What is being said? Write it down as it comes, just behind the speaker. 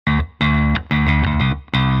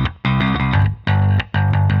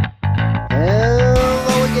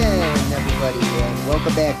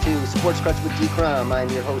back to Sports Crunch with D. Crom. I'm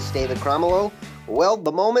your host, David Cromwell. Well,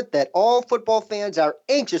 the moment that all football fans are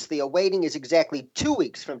anxiously awaiting is exactly 2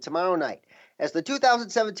 weeks from tomorrow night. As the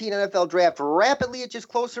 2017 NFL Draft rapidly inches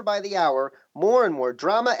closer by the hour, more and more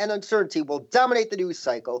drama and uncertainty will dominate the news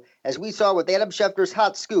cycle, as we saw with Adam Schefter's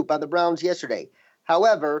hot scoop on the Browns yesterday.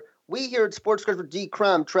 However, we here at Sports Crunch with D.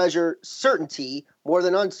 Crom treasure certainty more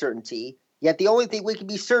than uncertainty, yet the only thing we can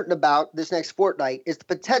be certain about this next fortnight is the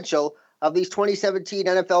potential of these 2017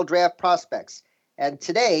 NFL Draft prospects. And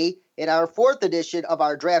today, in our fourth edition of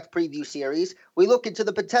our draft preview series, we look into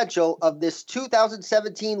the potential of this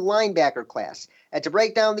 2017 linebacker class. And to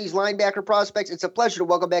break down these linebacker prospects, it's a pleasure to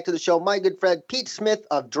welcome back to the show my good friend Pete Smith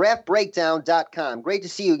of DraftBreakdown.com. Great to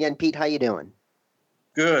see you again, Pete. How you doing?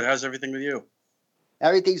 Good. How's everything with you?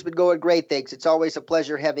 Everything's been going great, thanks. It's always a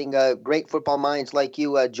pleasure having great football minds like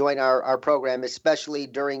you join our program, especially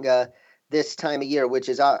during this time of year, which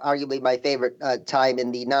is arguably my favorite time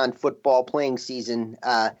in the non-football playing season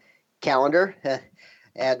calendar.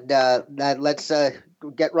 And let's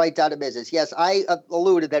get right down to business. Yes, I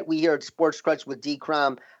alluded that we here at Sports Crunch with D.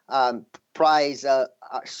 Crom prize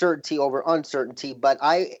certainty over uncertainty,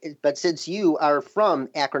 but since you are from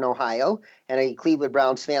Akron, Ohio, and a Cleveland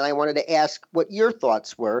Browns fan, I wanted to ask what your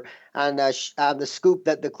thoughts were on the scoop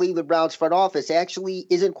that the Cleveland Browns front office actually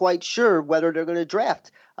isn't quite sure whether they're going to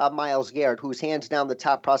draft Myles Garrett, who's hands down the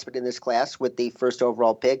top prospect in this class with the first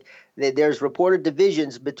overall pick. There's reported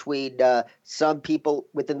divisions between some people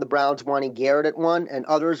within the Browns wanting Garrett at 1 and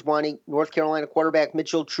others wanting North Carolina quarterback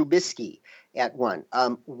Mitchell Trubisky at 1.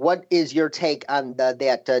 What is your take on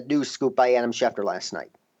that news scoop by Adam Schefter last night?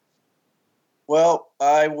 Well,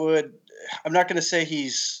 I'm not going to say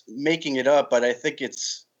he's making it up, but I think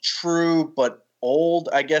it's true but old,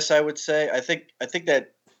 I guess I would say. I think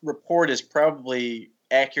that report is probably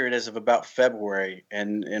accurate as of about February,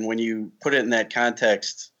 and when you put it in that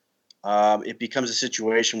context, it becomes a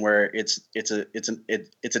situation where it's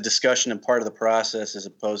a discussion and part of the process as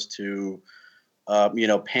opposed to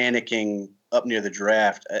panicking up near the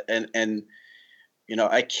draft. And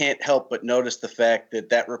I can't help but notice the fact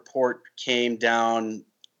that report came down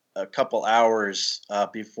a couple hours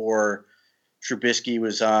before Trubisky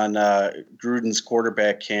was on Gruden's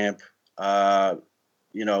quarterback camp. And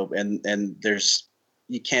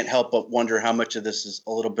you can't help but wonder how much of this is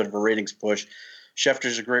a little bit of a ratings push.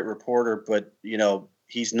 Schefter's a great reporter, but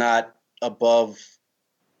he's not above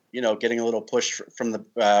getting a little push from the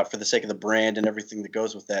for the sake of the brand and everything that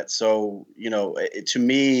goes with that. So to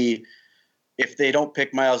me, if they don't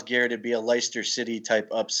pick Myles Garrett, it'd be a Leicester City type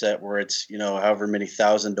upset where it's however many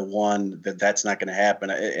 1,000 to 1. That's not going to happen.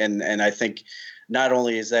 And I think not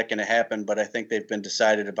only is that going to happen, but I think they've been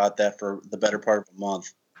decided about that for the better part of a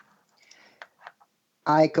month.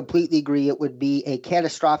 I completely agree. It would be a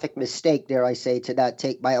catastrophic mistake, dare I say, to not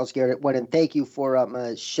take Myles Garrett at 1. And thank you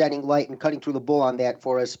for shedding light and cutting through the bull on that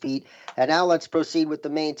for us, Pete. And now let's proceed with the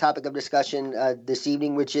main topic of discussion this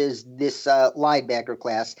evening, which is this linebacker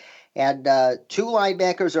class. And 2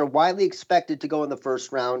 linebackers are widely expected to go in the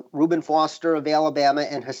first round, Reuben Foster of Alabama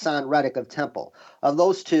and Hassan Reddick of Temple. Of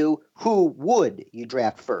those 2, who would you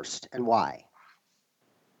draft first and why?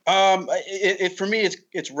 For me,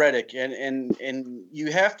 it's Reddick, and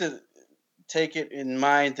you have to take it in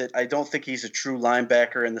mind that I don't think he's a true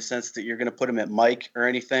linebacker in the sense that you're going to put him at Mike or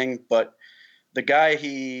anything, but the guy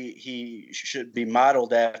he should be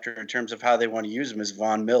modeled after in terms of how they want to use him is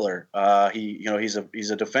Von Miller. He's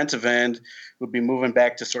a defensive end who'd be moving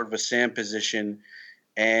back to sort of a Sam position,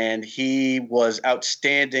 and he was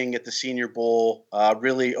outstanding at the Senior Bowl.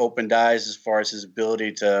 Really opened eyes as far as his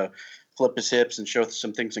ability to flip his hips and show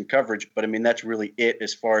some things in coverage. But, I mean, that's really it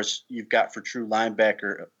as far as you've got for true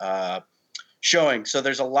linebacker showing. So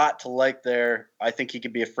there's a lot to like there. I think he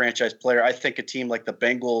could be a franchise player. I think a team like the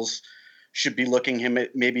Bengals should be looking him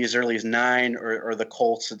at maybe as early as 9 or the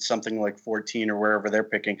Colts at something like 14 or wherever they're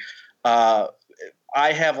picking. I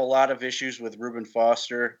have a lot of issues with Reuben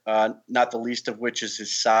Foster, not the least of which is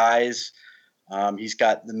his size. He's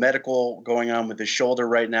got the medical going on with his shoulder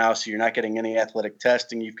right now, so you're not getting any athletic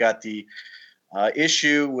testing. You've got the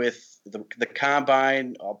issue with the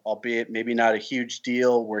combine, albeit maybe not a huge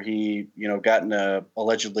deal, where he got in a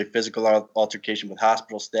allegedly physical altercation with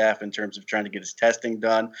hospital staff in terms of trying to get his testing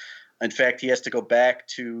done. In fact, he has to go back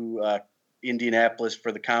to Indianapolis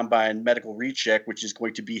for the combine medical recheck, which is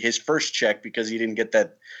going to be his first check because he didn't get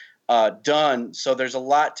that done. So there's a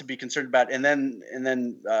lot to be concerned about. And then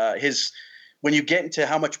when you get into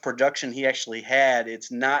how much production he actually had,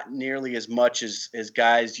 it's not nearly as much as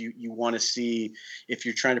guys you want to see if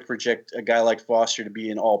you're trying to project a guy like Foster to be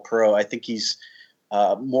an all-pro. I think he's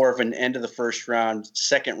more of an end of the first round,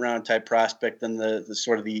 second round type prospect than the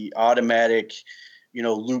sort of the automatic,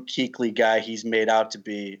 Luke Kuechly guy he's made out to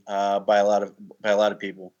be by a lot of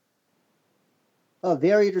people. A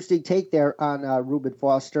very interesting take there on Reuben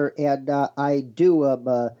Foster, and I do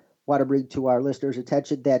want to bring to our listeners'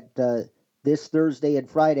 attention that this Thursday and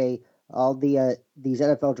Friday, all these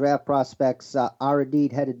NFL draft prospects are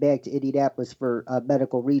indeed headed back to Indianapolis for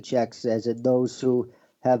medical rechecks, as in those who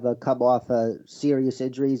have come off serious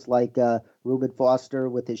injuries like Reuben Foster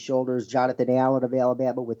with his shoulders, Jonathan Allen of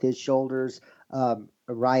Alabama with his shoulders,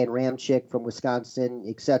 Ryan Ramczyk from Wisconsin,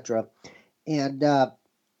 etc. And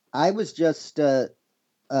I was just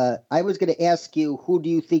I was going to ask you, who do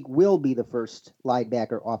you think will be the first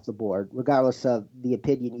linebacker off the board, regardless of the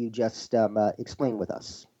opinion you just explained with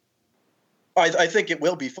us? I think it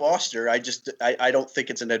will be Foster. I don't think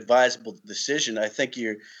it's an advisable decision. I think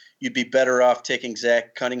you'd be better off taking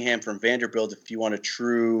Zach Cunningham from Vanderbilt if you want a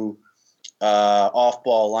true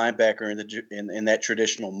off-ball linebacker in that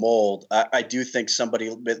traditional mold. I do think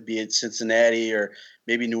somebody, be it Cincinnati or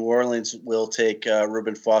maybe New Orleans, will take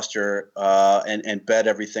Reuben Foster and bet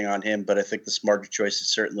everything on him. But I think the smarter choice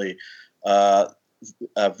is certainly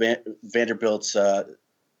Vanderbilt's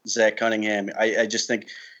Zach Cunningham. I just think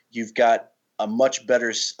you've got a much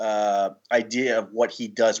better idea of what he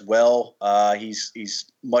does well.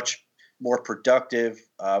 He's much more productive,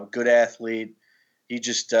 good athlete. He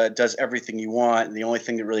just does everything you want. And the only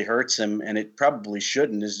thing that really hurts him, and it probably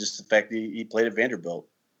shouldn't, is just the fact that he played at Vanderbilt.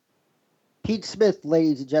 Pete Smith,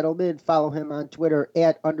 ladies and gentlemen, follow him on Twitter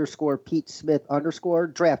 @_Pete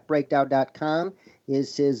Smith_. DraftBreakdown.com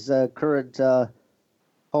is his current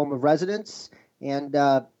home of residence. And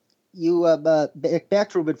you back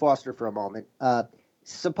to Reuben Foster for a moment.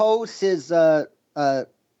 Suppose his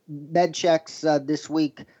med checks this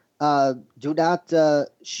week do not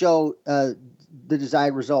show the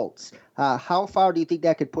desired results. How far do you think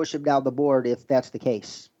that could push him down the board if that's the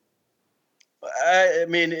case? I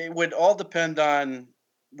mean, it would all depend on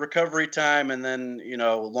recovery time and then,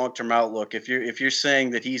 long-term outlook. If you're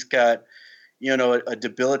saying that he's got, a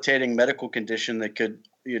debilitating medical condition that could,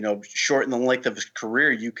 shorten the length of his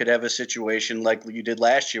career, you could have a situation like you did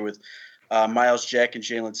last year with Myles Jack and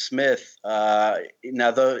Jalen Smith.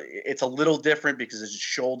 Now, though, it's a little different because it's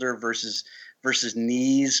shoulder versus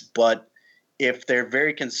knees, but if they're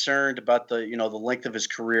very concerned about the length of his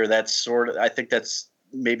career, I think that's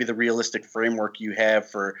maybe the realistic framework you have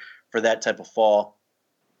for that type of fall.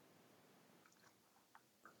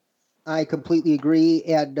 I completely agree.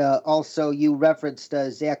 And also you referenced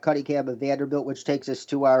Zach Cunningham of Vanderbilt, which takes us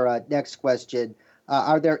to our next question.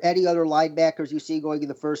 Are there any other linebackers you see going in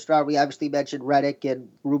the first round? We obviously mentioned Reddick and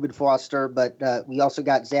Reuben Foster, but we also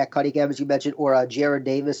got Zach Cunningham, as you mentioned, or Jared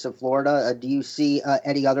Davis of Florida. Do you see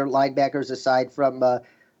any other linebackers aside from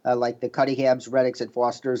like the Cunninghams, Reddicks, and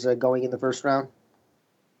Fosters going in the first round?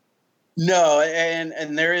 No,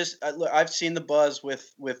 and there is. I've seen the buzz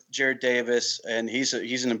with Jared Davis, and he's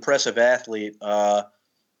an impressive athlete. I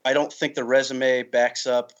don't think the resume backs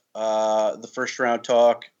up the first round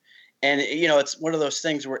talk. And, it's one of those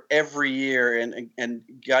things where every year, and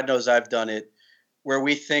God knows I've done it, where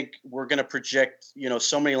we think we're going to project,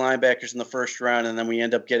 so many linebackers in the first round, and then we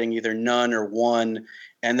end up getting either none or one.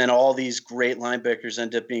 And then all these great linebackers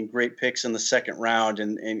end up being great picks in the second round.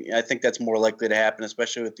 And I think that's more likely to happen,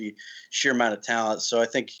 especially with the sheer amount of talent. So I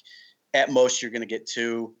think at most you're going to get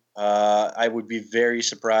two. I would be very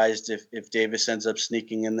surprised if Davis ends up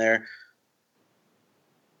sneaking in there.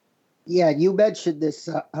 Yeah, you mentioned this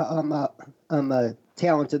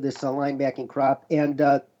talent of this linebacking crop, and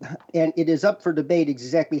it is up for debate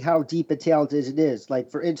exactly how deep a talent it is.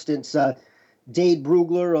 Like, for instance, Dade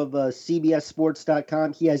Brugler of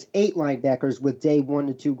CBSSports.com, he has 8 linebackers with day 1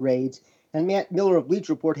 to 2 grades, and Matt Miller of Bleach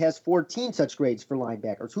Report has 14 such grades for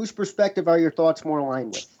linebackers. Whose perspective are your thoughts more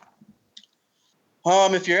aligned with?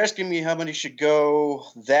 If you're asking me how many should go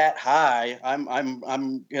that high, I'm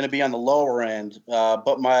going to be on the lower end.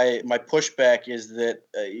 But my pushback is that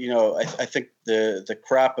I think the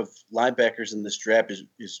crop of linebackers in this draft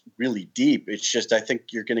is really deep. It's just I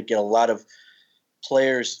think you're going to get a lot of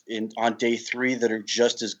players on day 3 that are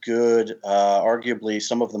just as good. Arguably,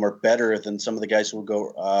 some of them are better than some of the guys who will go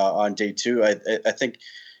on day 2. I think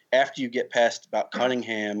after you get past about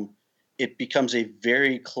Cunningham, it becomes a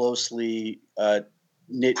very closely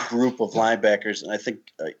knit group of linebackers. And I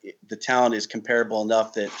think the talent is comparable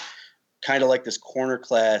enough that kind of like this corner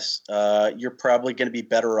class, you're probably going to be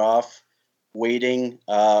better off waiting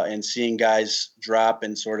and seeing guys drop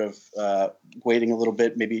and sort of waiting a little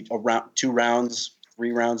bit, maybe around 2 rounds,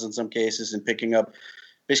 3 rounds in some cases, and picking up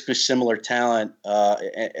basically similar talent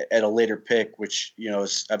at a later pick, which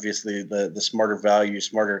is obviously the smarter value,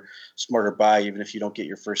 smarter buy, even if you don't get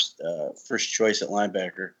your first choice at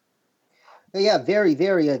linebacker. Yeah, very,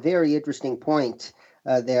 very interesting point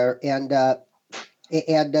there. And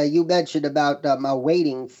you mentioned about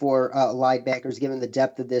waiting for linebackers given the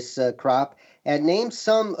depth of this crop. And name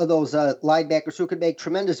some of those linebackers who could make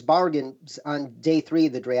tremendous bargains on day 3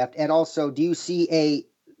 of the draft. And also, do you see a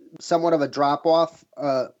somewhat of a drop-off,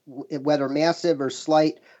 whether massive or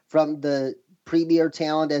slight, from the premier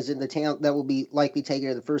talent, as in the talent that will be likely taken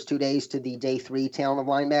in the first 2 days, to the day 3 talent of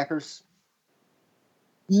linebackers?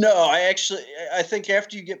 No, I think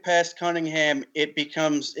after you get past Cunningham,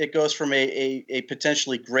 it goes from a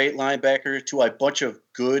potentially great linebacker to a bunch of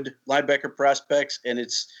good linebacker prospects, and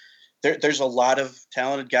there's a lot of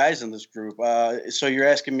talented guys in this group. So you're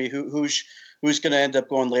asking me who's going to end up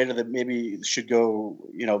going later that maybe should go,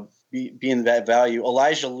 be in that value.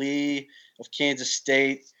 Elijah Lee of Kansas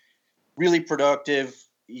State, really productive.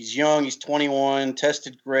 He's young. He's 21.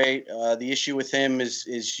 Tested great. The issue with him is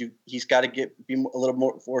he's got to be a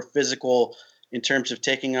little more physical in terms of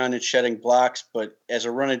taking on and shedding blocks. But as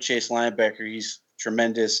a run and chase linebacker, he's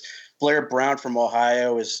tremendous. Blair Brown from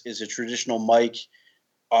Ohio is a traditional Mike,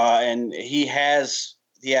 and he has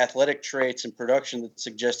the athletic traits and production that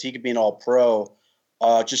suggest he could be an All-Pro.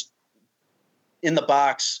 Just in the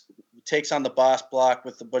box, takes on the boss block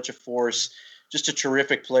with a bunch of force. Just a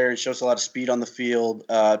terrific player and shows a lot of speed on the field.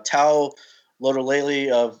 Tao Lodolele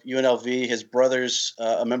of UNLV, his brother's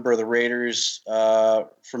a member of the Raiders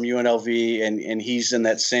from UNLV, and he's in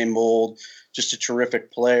that same mold. Just a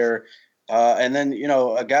terrific player. And then,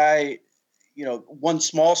 a guy, one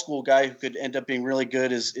small school guy who could end up being really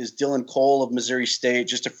good is Dylan Cole of Missouri State,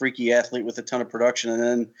 just a freaky athlete with a ton of production. And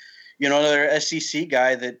then, another SEC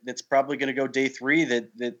guy that's probably going to go day 3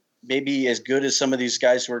 that maybe as good as some of these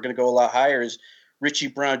guys who are going to go a lot higher is Richie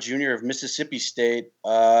Brown Jr. of Mississippi State.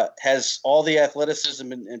 Has all the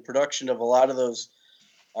athleticism and production of a lot of those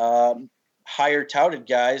higher touted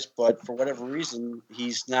guys, but for whatever reason,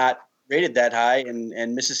 he's not rated that high.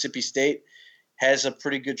 And Mississippi State has a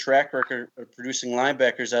pretty good track record of producing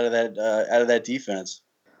linebackers out of that defense.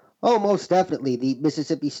 Oh, most definitely. The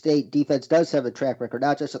Mississippi State defense does have a track record,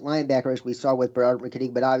 not just at linebacker, as we saw with Bernard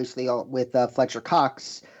McKinney, but obviously with Fletcher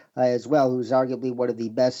Cox as well, who's arguably one of the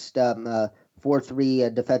best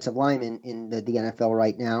 4-3 defensive linemen in the NFL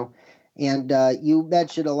right now. And you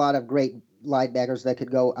mentioned a lot of great linebackers that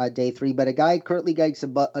could go day 3, but a guy currently getting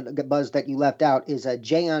some buzz that you left out is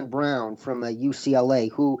Jayon Brown from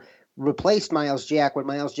UCLA, who replaced Myles Jack when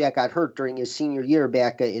Myles Jack got hurt during his senior year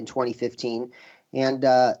back in 2015. And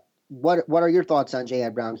what are your thoughts on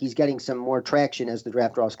Jayon Brown? He's getting some more traction as the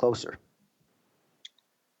draft draws closer.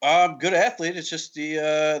 Good athlete. It's just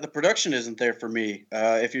the production isn't there for me.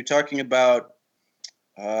 If you're talking about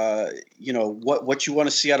what you want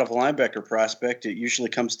to see out of a linebacker prospect, it usually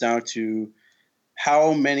comes down to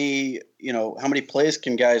how many plays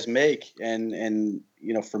can guys make, and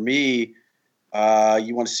for me,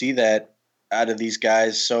 you want to see that out of these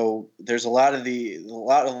guys. So there's a lot of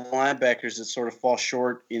linebackers that sort of fall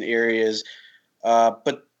short in areas.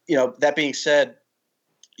 But that being said,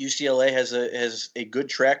 UCLA has a good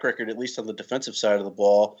track record, at least on the defensive side of the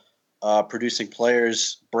ball, producing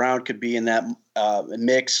players. Brown could be in that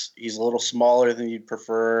mix. He's a little smaller than you'd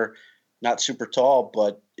prefer, not super tall,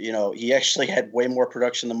 but he actually had way more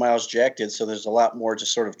production than Myles Jack did. So there's a lot more to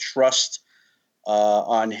sort of trust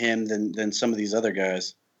on him than some of these other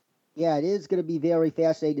guys. Yeah, it is going to be very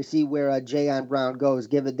fascinating to see where Jayon Brown goes,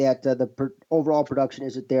 given that overall production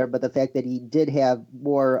isn't there, but the fact that he did have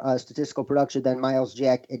more statistical production than Myles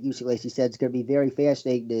Jack at UCLA, as he said, it's going to be very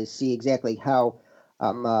fascinating to see exactly how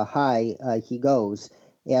high he goes.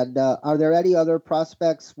 And are there any other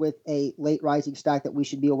prospects with a late rising stock that we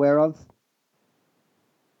should be aware of?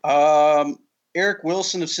 Eric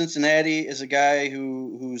Wilson of Cincinnati is a guy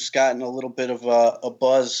who's gotten a little bit of a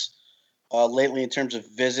buzz lately in terms of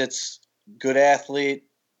visits. Good athlete,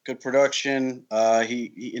 good production.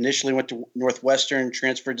 He initially went to Northwestern,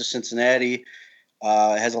 transferred to Cincinnati.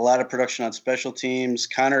 Has a lot of production on special teams.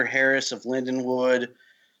 Connor Harris of Lindenwood,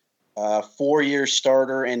 4-year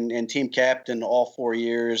starter and team captain all 4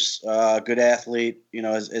 years. Good athlete,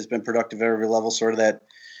 has been productive at every level, sort of that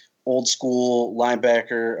old school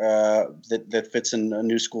linebacker that fits in a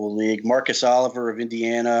new school league. Marcus Oliver of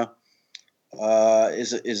Indiana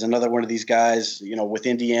is another one of these guys. With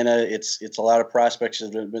Indiana, it's a lot of prospects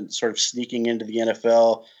that have been sort of sneaking into the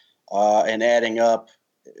NFL and adding up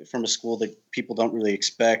from a school that people don't really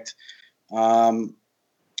expect. And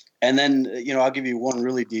then, I'll give you one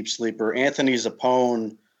really deep sleeper. Anthony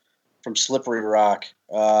Zappone from Slippery Rock.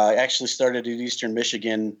 Actually started at Eastern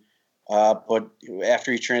Michigan, but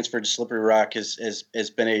after he transferred to Slippery Rock,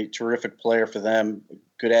 has been a terrific player for them.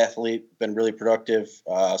 Good athlete, been really productive.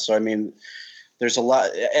 So I mean, there's a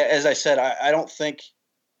lot. As I said, I don't think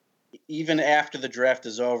even after the draft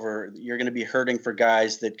is over, you're going to be hurting for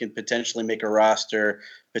guys that can potentially make a roster,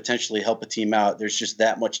 potentially help a team out. There's just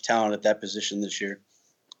that much talent at that position this year.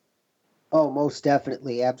 Oh, most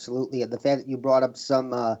definitely, absolutely. And the fact that you brought up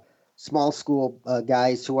some small school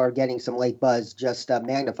guys who are getting some late buzz just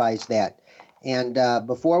magnifies that. And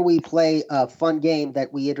before we play a fun game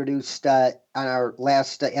that we introduced on our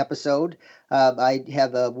last episode, I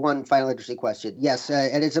have one final interesting question. Yes,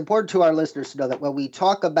 and it's important to our listeners to know that when we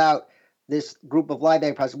talk about this group of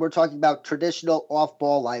linebackers, we're talking about traditional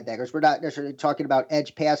off-ball linebackers. We're not necessarily talking about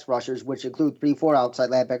edge pass rushers, which include 3-4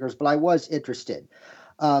 outside linebackers, but I was interested.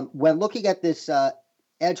 When looking at this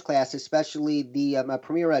edge class, especially the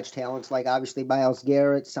premier edge talents, like obviously Myles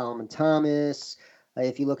Garrett, Solomon Thomas,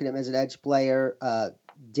 if you look at him as an edge player,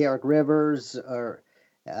 Derek Rivers or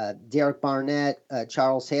Derek Barnett,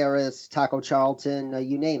 Charles Harris, Taco Charlton,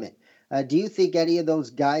 you name it. Do you think any of those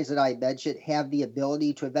guys that I mentioned have the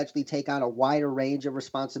ability to eventually take on a wider range of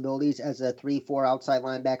responsibilities as a 3-4 outside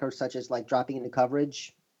linebacker, such as like dropping into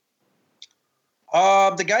coverage?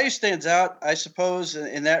 The guy who stands out, I suppose,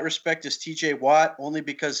 in that respect is T.J. Watt, only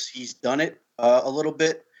because he's done it a little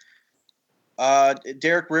bit.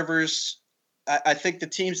 Derek Rivers, I think the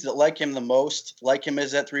teams that like him the most like him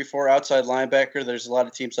as that 3-4 outside linebacker. There's a lot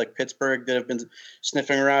of teams like Pittsburgh that have been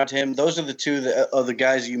sniffing around him. Those are the two of the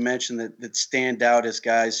guys you mentioned that stand out as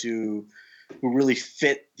guys who really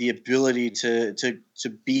fit the ability to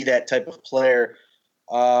be that type of player.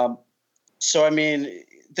 So, I mean,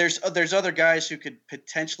 there's other guys who could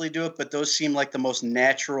potentially do it, but those seem like the most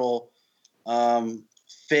natural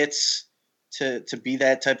fits to be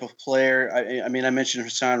that type of player. I mean, I mentioned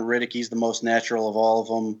Hassan Riddick. He's the most natural of all of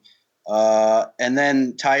them. And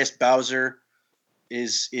then Tyus Bowser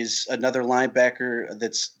is another linebacker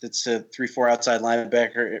that's a 3-4 outside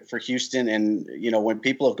linebacker for Houston. And, you know, when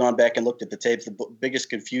people have gone back and looked at the tape, the biggest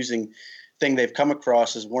confusing thing they've come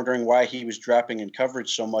across is wondering why he was dropping in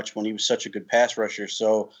coverage so much when he was such a good pass rusher.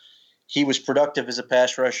 So he was productive as a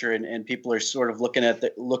pass rusher, and people are sort of looking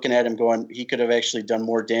at him going, he could have actually done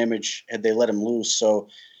more damage had they let him loose. So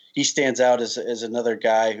he stands out as another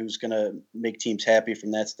guy who's going to make teams happy from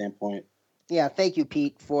that standpoint. Yeah, thank you,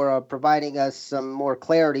 Pete, for providing us some more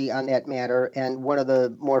clarity on that matter. And one of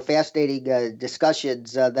the more fascinating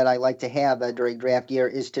discussions that I like to have during draft year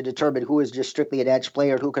is to determine who is just strictly an edge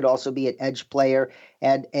player, who could also be an edge player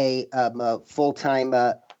and a full-time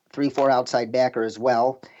 3-4 outside backer as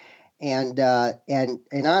well. And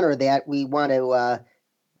in honor of that, we want to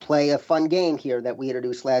play a fun game here that we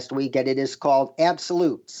introduced last week, and it is called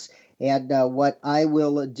Absolutes. And what I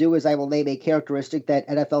will do is I will name a characteristic that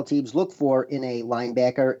NFL teams look for in a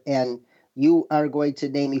linebacker, and you are going to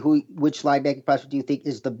name me which linebacker prospect do you think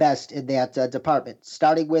is the best in that department,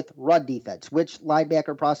 starting with run defense. Which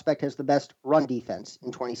linebacker prospect has the best run defense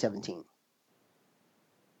in 2017?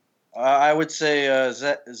 I would say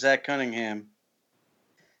Zach Cunningham.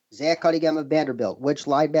 Zach Cunningham of Vanderbilt. Which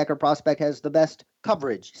linebacker prospect has the best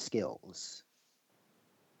coverage skills?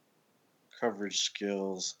 Coverage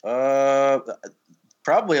skills.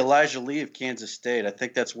 Probably Elijah Lee of Kansas State. I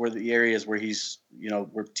think that's where the areas where he's,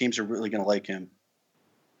 where teams are really going to like him.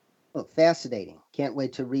 Oh, fascinating. Can't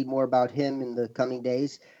wait to read more about him in the coming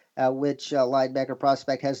days. Which linebacker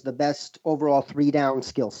prospect has the best overall 3-down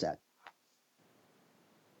skill set?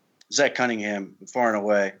 Zach Cunningham, far and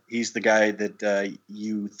away. He's the guy that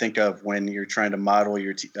you think of when you're trying to model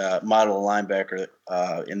model a linebacker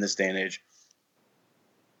in this day and age.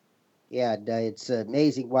 Yeah, it's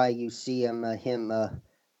amazing why you see him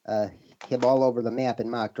all over the map in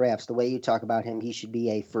mock drafts. The way you talk about him, he should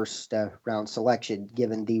be a first round selection,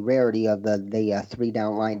 given the rarity of the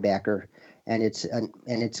 3-down linebacker, and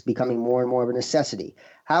it's becoming more and more of a necessity.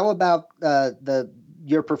 How about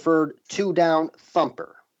your preferred 2-down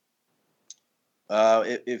thumper?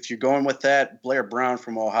 If you're going with that, Blair Brown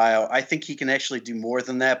from Ohio, I think he can actually do more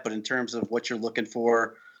than that. But in terms of what you're looking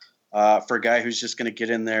for a guy who's just going to get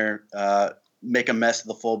in there, make a mess of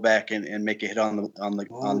the fullback and make a hit on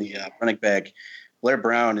the running back, Blair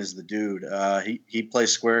Brown is the dude. He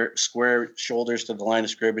plays square shoulders to the line of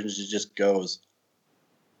scrimmage and just goes.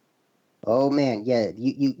 Oh man, yeah,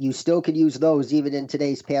 you still could use those even in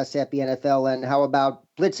today's pass-happy NFL. And how about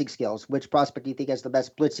blitzing skills? Which prospect do you think has the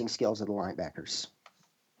best blitzing skills of the linebackers?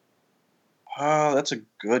 Oh, that's a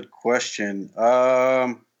good question.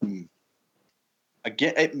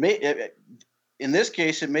 Again, in this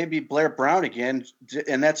case, it may be Blair Brown again,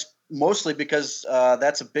 and that's mostly because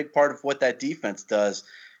that's a big part of what that defense does.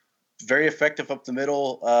 Very effective up the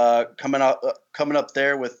middle, coming up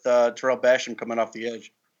there with Terrell Basham coming off the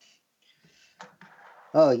edge.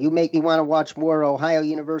 Oh, you make me want to watch more Ohio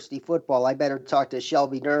University football. I better talk to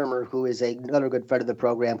Shelby Dermer, who is another good friend of the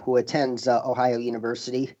program, who attends Ohio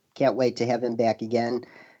University. Can't wait to have him back again.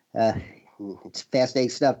 It's fascinating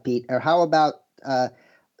stuff, Pete. Or how about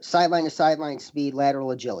sideline to sideline speed,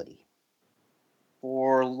 lateral agility?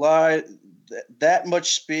 For that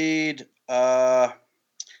much speed,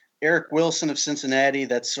 Eric Wilson of Cincinnati,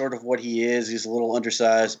 that's sort of what he is. He's a little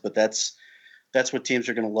undersized, but that's what teams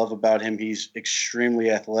are going to love about him. He's extremely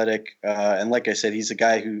athletic. And like I said, he's a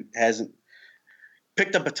guy who hasn't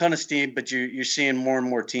picked up a ton of steam, but you're seeing more and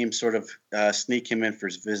more teams sort of sneak him in for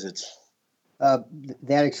his visits.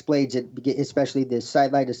 That explains it, especially the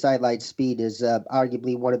sideline to sideline speed is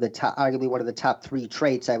arguably one of the top three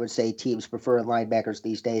traits I would say teams prefer in linebackers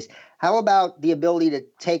these days. How about the ability to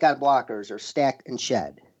take on blockers or stack and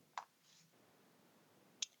shed?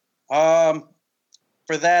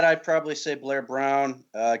 For that, I'd probably say Blair Brown.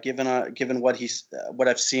 Given what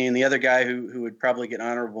I've seen, the other guy who would probably get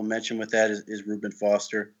honorable mention with that is Reuben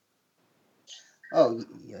Foster. Oh,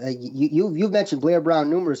 you've mentioned Blair Brown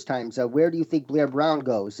numerous times. Where do you think Blair Brown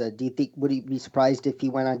goes? Do you think would he be surprised if he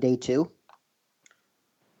went on day 2?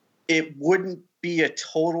 It wouldn't be a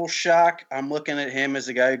total shock. I'm looking at him as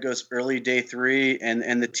a guy who goes early day 3,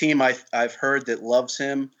 and the team I've heard that loves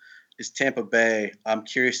him is Tampa Bay. I'm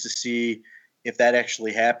curious to see if that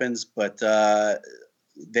actually happens, but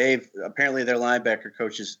they've apparently their linebacker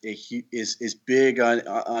coach is big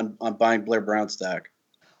on buying Blair Brown stock.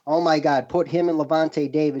 Oh my God! Put him and Levante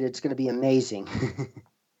David. It's going to be amazing.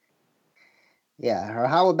 Yeah. Or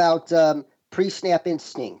how about pre-snap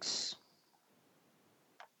instincts?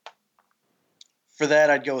 For that,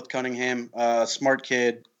 I'd go with Cunningham. Smart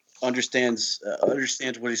kid, understands what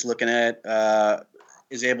he's looking at.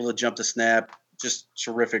 Is able to jump the snap. Just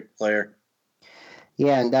terrific player.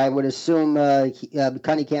 Yeah, and I would assume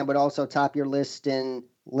Cunningham would also top your list in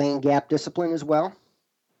lane gap discipline as well.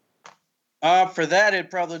 For that, it'd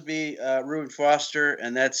probably be Reuben Foster,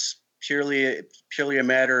 and that's purely a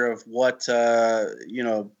matter of what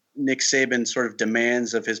Nick Saban sort of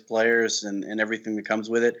demands of his players and everything that comes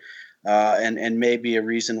with it, and maybe a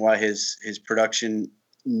reason why his production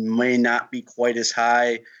may not be quite as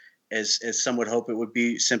high as some would hope it would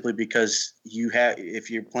be, simply because if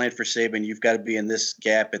you're playing for Saban, you've got to be in this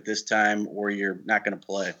gap at this time, or you're not going to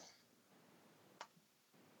play.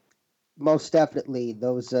 Most definitely,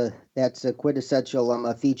 that's a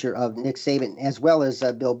quintessential feature of Nick Saban, as well as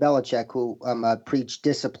Bill Belichick, who preached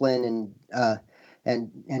discipline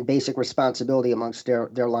and basic responsibility amongst their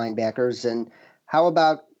linebackers. And how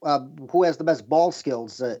about who has the best ball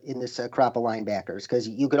skills in this crop of linebackers? Because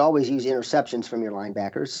you could always use interceptions from your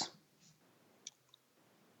linebackers.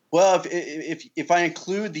 Well, if I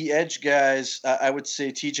include the edge guys, I would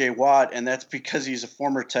say T.J. Watt, and that's because he's a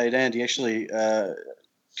former tight end. He actually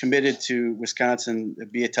committed to Wisconsin to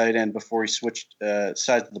be a tight end before he switched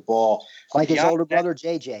sides of the ball. Like his older brother,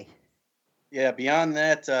 J.J. Yeah, beyond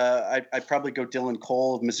that, I'd probably go Dylan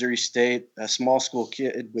Cole of Missouri State, a small school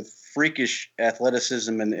kid with freakish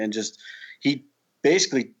athleticism, and just he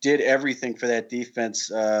basically did everything for that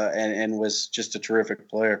defense and was just a terrific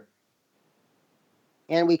player.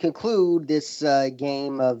 And we conclude this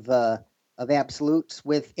game of absolutes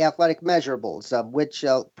with athletic measurables. Which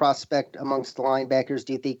prospect amongst the linebackers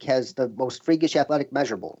do you think has the most freakish athletic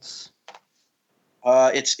measurables?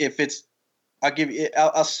 I'll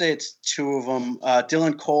say it's 2 of them.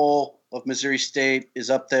 Dylan Cole of Missouri State is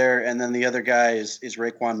up there, and then the other guy is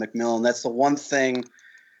Raekwon McMillan. That's the one thing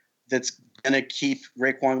that's going to keep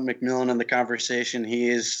Raekwon McMillan in the conversation. He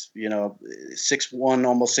is, 6'1",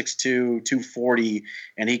 almost 6'2", 240,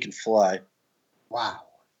 and he can fly. Wow.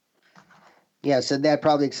 Yes, and that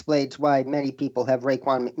probably explains why many people have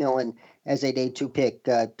Raekwon McMillan as a day 2 pick.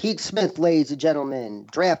 Pete Smith, ladies and gentlemen,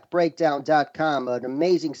 draftbreakdown.com, an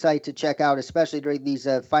amazing site to check out, especially during these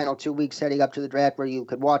final 2 weeks heading up to the draft, where you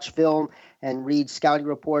could watch film and read scouting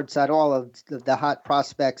reports on all of the hot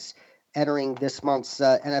prospects entering this month's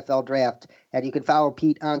NFL draft. And you can follow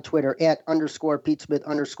Pete on Twitter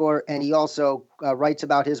 @_PeteSmith_, and he also writes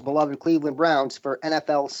about his beloved Cleveland Browns for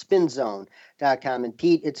NFLSpinZone.com. And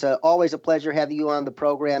Pete, it's always a pleasure having you on the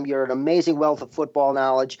program. You're an amazing wealth of football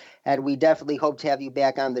knowledge, and we definitely hope to have you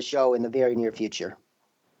back on the show in the very near future.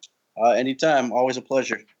 Anytime. Always a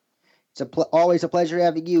pleasure. It's always a pleasure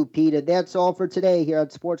having you, Pete. And that's all for today here on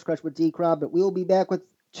Sports Crush with D. Crom, but we will be back with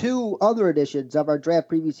 2 other editions of our draft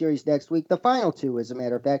preview series next week, the final 2, as a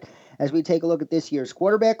matter of fact, as we take a look at this year's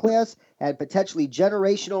quarterback class and potentially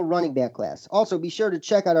generational running back class. Also, be sure to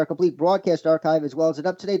check out our complete broadcast archive as well as an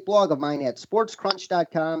up-to-date blog of mine at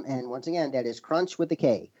sportscrunch.com, and once again, that is Crunch with a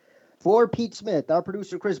K. For Pete Smith, our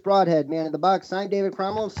producer Chris Broadhead, Man in the Box, I'm David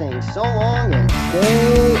Cromwell saying so long and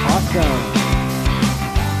stay awesome.